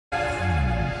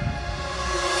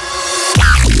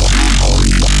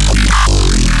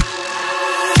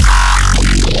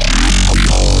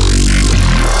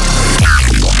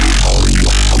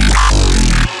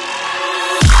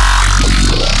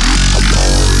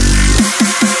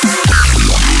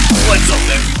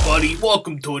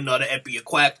Welcome to another epi of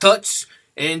QUACK TUTS.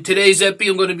 In today's epi,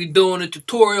 I'm going to be doing a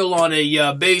tutorial on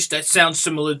a bass that sounds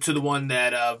similar to the one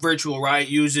that Virtual Riot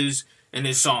uses in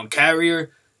his song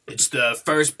Carrier. It's the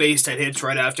first bass that hits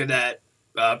right after that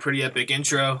pretty epic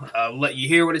intro. I'll let you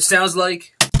hear what it sounds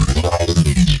like.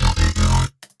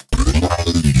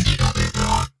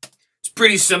 It's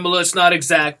pretty similar. It's not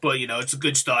exact, but you know, it's a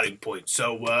good starting point.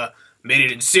 So, made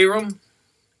it in Serum.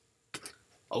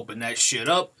 Open that shit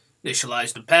up.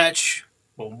 Initialize the patch.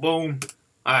 Boom, boom.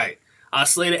 Alright.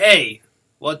 Oscillator A.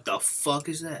 What the fuck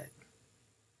is that?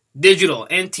 Digital.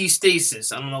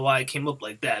 Anti-stasis. I don't know why it came up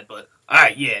like that, but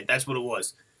alright, yeah, that's what it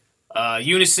was.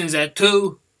 Unison's at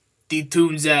 2.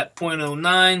 Detune's at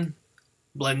 0.09.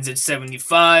 Blend's at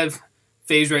 75.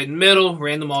 Phase right in the middle.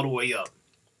 Random all the way up.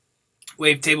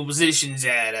 Wavetable position's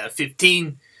at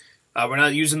 15. We're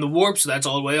not using the warp, so that's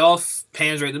all the way off.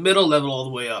 Pan's right in the middle. Level all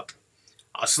the way up.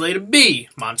 Oscillator B,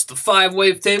 Monster 5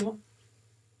 wavetable.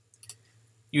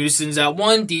 Unison's at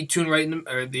 1, detune right in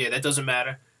the, yeah, that doesn't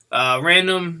matter.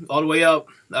 Random, all the way up.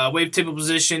 Wavetable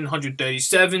position,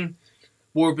 137.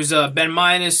 Warp is bend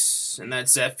minus, and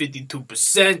that's at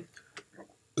 52%.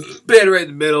 Band right in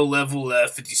the middle, level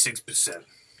 56%.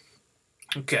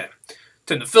 Okay.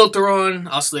 Turn the filter on.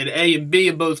 Oscillator A and B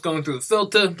are both going through the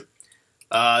filter.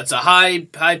 It's a high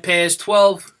pass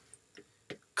 12.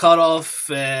 Cutoff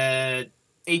at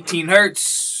 18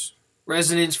 hertz,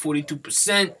 resonance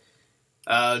 42%,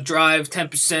 drive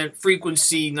 10%,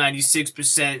 frequency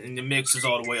 96%, and the mix is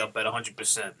all the way up at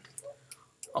 100%.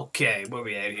 Okay, where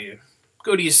we at here?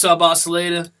 Go to your sub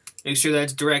oscillator, make sure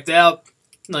that's direct out,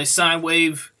 nice sine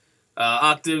wave,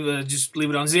 octave, just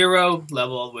leave it on 0,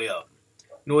 level all the way up.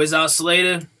 Noise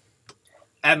oscillator,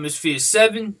 atmosphere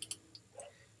 7,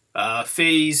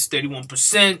 phase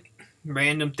 31%,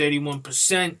 random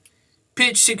 31%.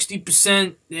 Pitch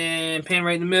 60%, and pan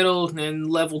right in the middle,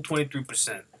 and level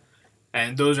 23%.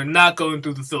 And those are not going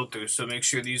through the filter, so make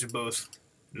sure these are both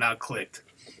not clicked.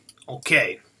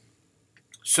 Okay.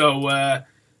 So,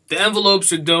 the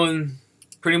envelopes are doing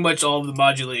pretty much all of the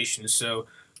modulation. So,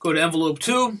 go to envelope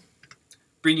 2,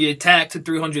 bring your attack to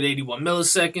 381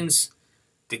 milliseconds,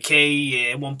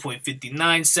 decay at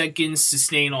 1.59 seconds,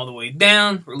 sustain all the way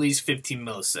down, release 15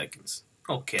 milliseconds.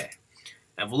 Okay.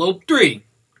 Envelope 3.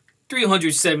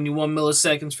 371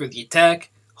 milliseconds for the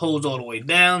attack, holds all the way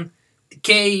down,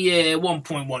 decay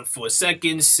 1.14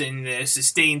 seconds, and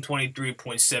sustain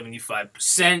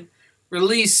 23.75%,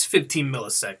 release 15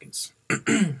 milliseconds.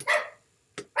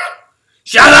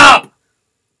 Shut up!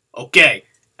 Okay,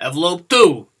 envelope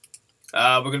 2.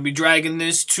 We're going to be dragging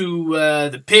this to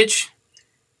the pitch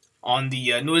on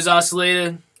the noise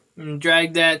oscillator, and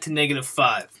drag that to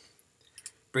 -5.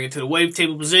 Bring it to the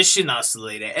wavetable position,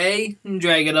 oscillator A, and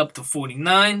drag it up to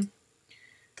 49.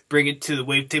 Bring it to the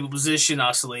wavetable position,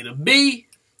 oscillator B,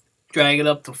 drag it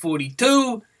up to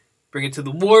 42. Bring it to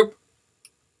the warp,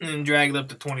 and drag it up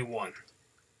to 21.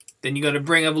 Then you got to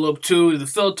bring envelope 2 to the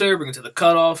filter, bring it to the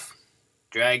cutoff,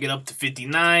 drag it up to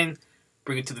 59.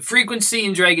 Bring it to the frequency,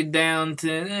 and drag it down to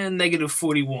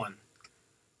 -41.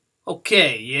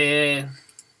 Okay, yeah.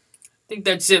 I think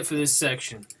that's it for this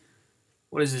section.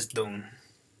 What is this doing?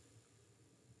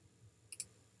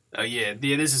 Oh, yeah,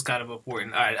 this is kind of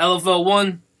important. Alright,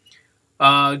 LFO1,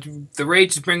 the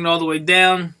rate, just bring it all the way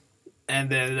down, and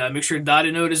then make sure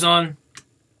dotted node is on,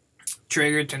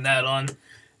 trigger, turn that on,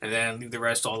 and then leave the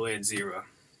rest all the way at 0.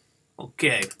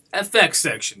 Okay, FX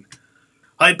section.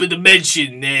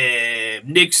 Hyperdimension,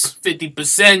 Nix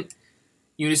 50%,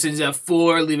 Unison's at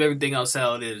 4, leave everything else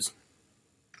how it is.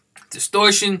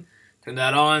 Distortion, turn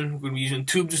that on, we're going to be using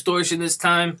tube distortion this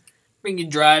time. Bring your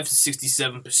drive to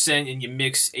 67% and your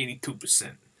mix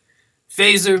 82%.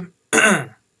 Phaser,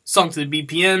 sunk to the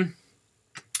BPM.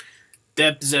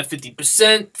 Depth is at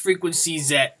 50%. Frequency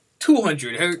is at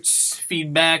 200 hertz.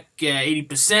 Feedback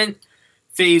 80%.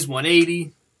 Phase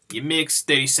 180. Your mix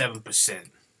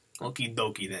 37%. Okie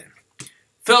dokie then.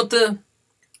 Filter,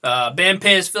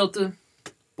 bandpass filter.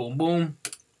 Boom boom.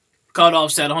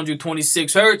 Cutoff's at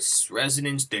 126 hertz.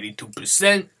 Resonance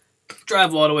 32%.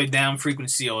 Drive all the way down,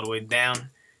 frequency all the way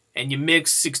down, and your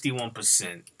mix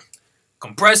 61%.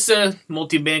 Compressor,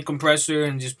 multi-band compressor,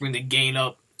 and just bring the gain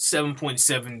up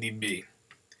 7.7 dB.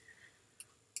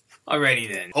 Alrighty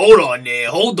then. Hold on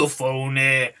there, hold the phone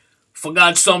there.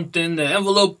 Forgot something. The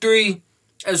envelope 3,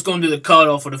 that's going to the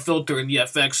cutoff of the filter in the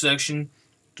FX section.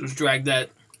 Just drag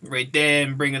that right there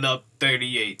and bring it up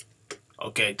 38.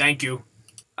 Okay, thank you.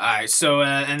 Alright, so,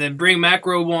 and then bring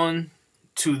macro 1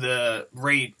 to the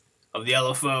rate of the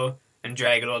LFO and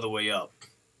drag it all the way up.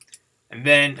 And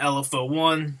then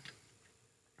LFO1,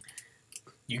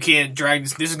 you can't drag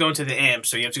this. This is going to the amp,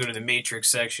 so you have to go to the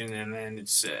matrix section, and then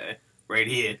it's right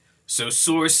here. So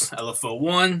source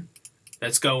LFO1,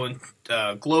 that's going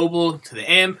global to the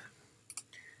amp,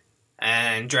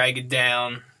 and drag it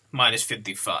down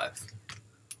 -55.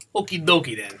 Okie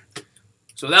dokie then.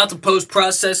 So without the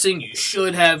post-processing, you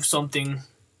should have something,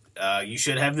 you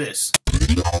should have this.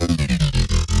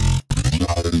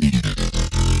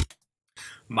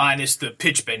 Minus the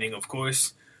pitch bending, of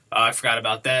course. I forgot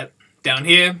about that. Down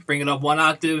here, bring it up 1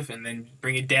 octave, and then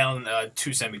bring it down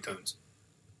 2 semitones.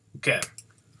 Okay.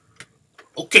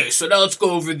 Okay, so now let's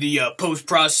go over the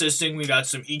post-processing. We got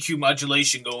some EQ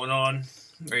modulation going on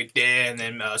right there, and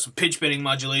then some pitch bending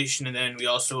modulation, and then we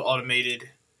also automated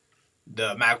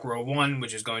the macro 1,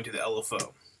 which is going to the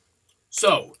LFO.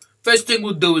 So, first thing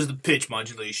we'll do is the pitch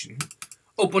modulation.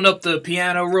 Open up the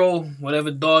piano roll,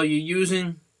 whatever DAW you're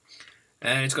using,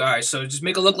 and it's alright. So just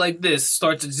make it look like this.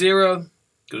 Starts at 0,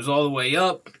 goes all the way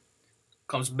up,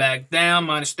 comes back down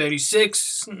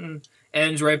 -36, and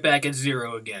ends right back at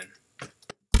 0 again.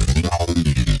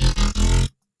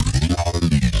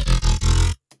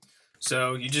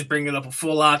 So you just bring it up a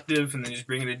full octave, and then just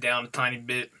bringing it down a tiny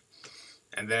bit,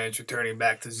 and then it's returning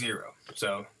back to 0.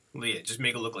 So yeah, just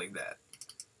make it look like that.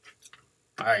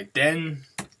 Alright, then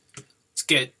let's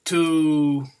get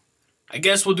to, I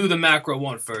guess we'll do the macro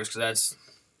 1 first, because that's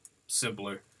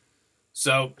simpler.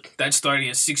 So that's starting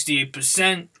at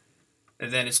 68%,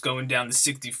 and then it's going down to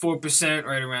 64%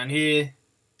 right around here,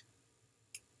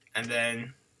 and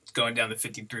then it's going down to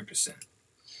 53%.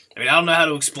 I mean, I don't know how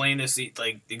to explain this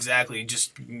like exactly,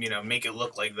 just, you know, make it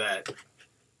look like that.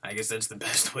 I guess that's the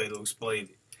best way to explain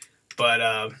it.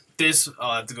 But this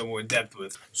I'll have to go more in depth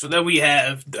with. So then we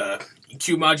have the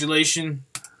EQ modulation,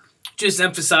 just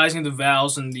emphasizing the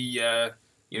vowels and the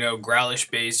you know, growlish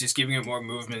bass, just giving it more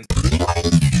movement.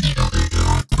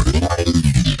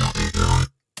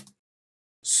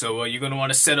 So you're gonna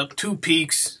want to set up 2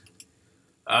 peaks,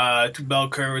 2 bell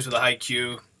curves with a high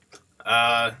Q.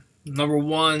 Number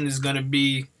 1 is gonna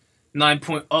be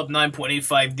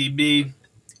 9.85 dB,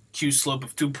 Q slope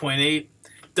of 2.8.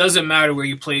 Doesn't matter where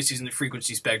you place these in the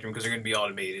frequency spectrum because they're going to be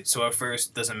automated. So at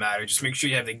first, doesn't matter. Just make sure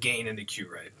you have the gain and the Q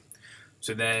right.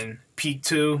 So then peak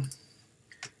 2,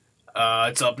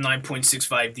 it's up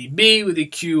 9.65 dB with a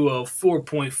Q of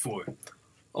 4.4.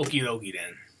 Okie dokie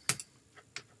then.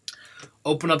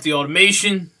 Open up the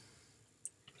automation.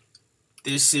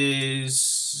 This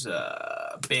is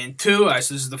band 2. Alright,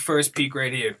 so this is the first peak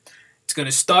right here. It's going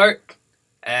to start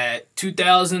at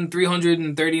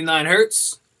 2,339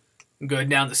 hertz. Go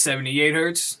down to 78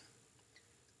 hertz,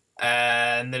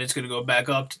 and then it's going to go back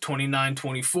up to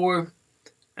 2924,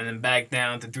 and then back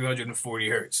down to 340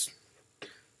 hertz.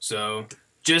 So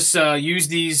just use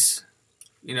these,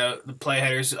 you know, the play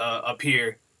headers up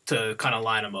here to kind of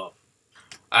line them up.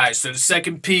 Alright, so the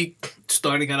second peak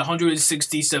starting at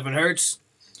 167 hertz,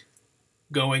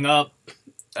 going up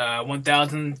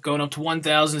 1,000, going up to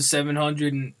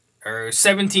 1,700 or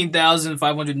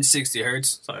 17,560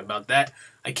 hertz. Sorry about that.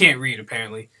 I can't read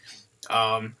apparently.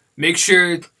 Make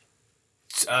sure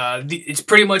it's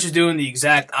pretty much doing the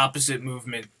exact opposite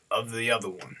movement of the other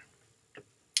one.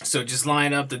 So just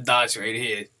line up the dots right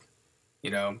here.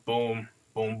 You know, boom,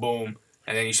 boom, boom,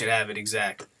 and then you should have it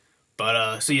exact.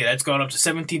 But so yeah, that's going up to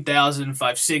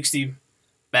 17,560,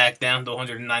 back down to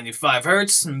 195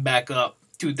 hertz, and back up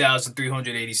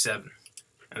 2,387,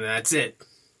 and that's it.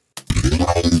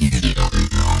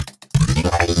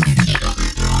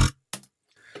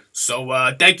 So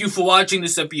thank you for watching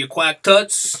this episode of QUACK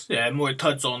TUTS. Yeah, more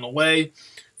TUTS on the way.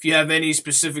 If you have any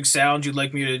specific sounds you'd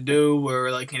like me to do,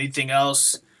 or like anything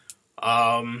else you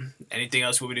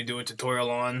want me to do a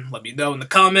tutorial on, let me know in the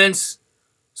comments.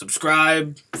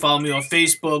 Subscribe, follow me on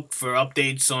Facebook for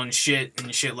updates on shit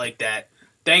and shit like that.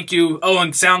 Thank you. Oh,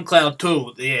 and SoundCloud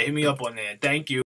too. Yeah, hit me up on there. Thank you.